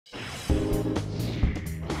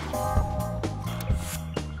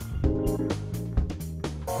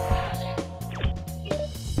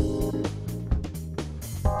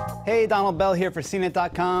Hey, Donald Bell here for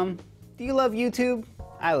CNET.com. Do you love YouTube?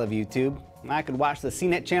 I love YouTube. I could watch the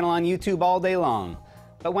CNET channel on YouTube all day long.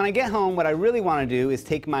 But when I get home, what I really want to do is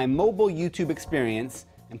take my mobile YouTube experience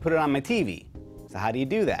and put it on my TV. So how do you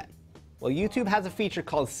do that? Well, YouTube has a feature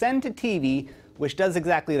called Send to TV, which does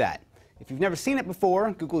exactly that. If you've never seen it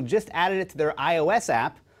before, Google just added it to their iOS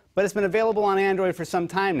app, but it's been available on Android for some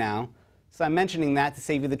time now. So I'm mentioning that to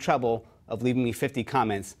save you the trouble of leaving me 50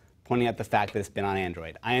 comments pointing out the fact that it's been on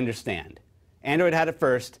Android. I understand. Android had it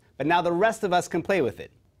first, but now the rest of us can play with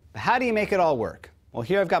it. But how do you make it all work? Well,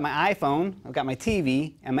 here I've got my iPhone, I've got my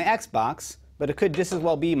TV, and my Xbox, but it could just as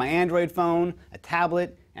well be my Android phone, a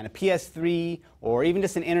tablet, and a PS3, or even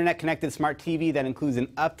just an internet-connected smart TV that includes an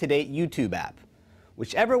up-to-date YouTube app.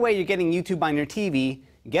 Whichever way you're getting YouTube on your TV,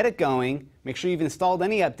 get it going, make sure you've installed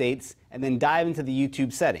any updates, and then dive into the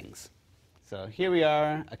YouTube settings. So here we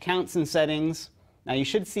are, Accounts and Settings. Now you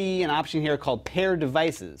should see an option here called Pair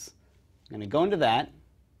Devices. I'm going to go into that,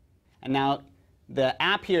 and now the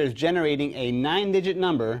app here is generating a 9-digit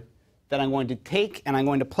number that I'm going to take and I'm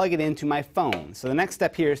going to plug it into my phone. So the next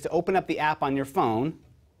step here is to open up the app on your phone,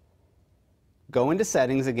 go into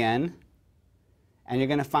Settings again, and you're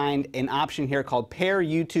going to find an option here called Pair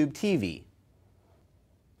YouTube TV.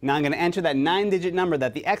 Now I'm going to enter that 9-digit number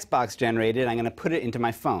that the Xbox generated, I'm going to put it into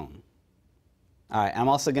my phone. All right, I'm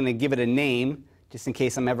also going to give it a name, just in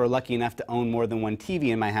case I'm ever lucky enough to own more than one TV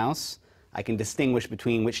in my house. I can distinguish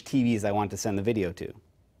between which TVs I want to send the video to.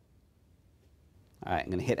 All right, I'm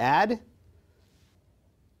going to hit Add.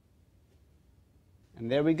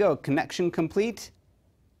 And there we go, connection complete.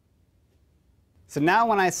 So now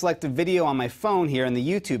when I select a video on my phone here in the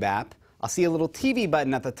YouTube app, I'll see a little TV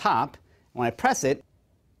button at the top. When I press it,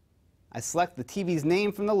 I select the TV's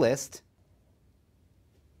name from the list,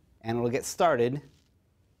 and it'll get started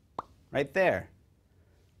right there.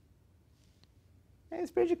 Hey,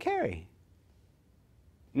 it's Bridget Carey.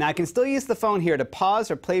 Now I can still use the phone here to pause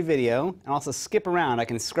or play video, and also skip around. I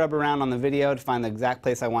can scrub around on the video to find the exact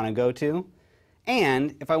place I want to go to.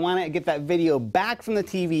 And if I want to get that video back from the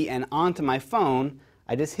TV and onto my phone,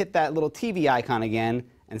 I just hit that little TV icon again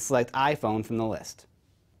and select iPhone from the list.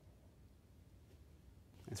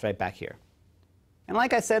 It's right back here. And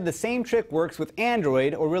like I said, the same trick works with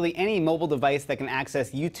Android or really any mobile device that can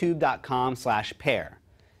access youtube.com/pair.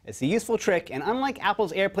 It's a useful trick, and unlike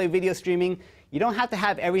Apple's AirPlay video streaming, you don't have to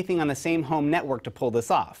have everything on the same home network to pull this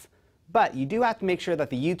off. But you do have to make sure that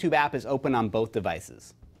the YouTube app is open on both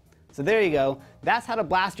devices. So there you go. That's how to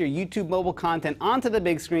blast your YouTube mobile content onto the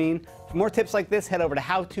big screen. For more tips like this, head over to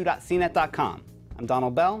howto.cnet.com. I'm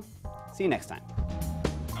Donald Bell. See you next time.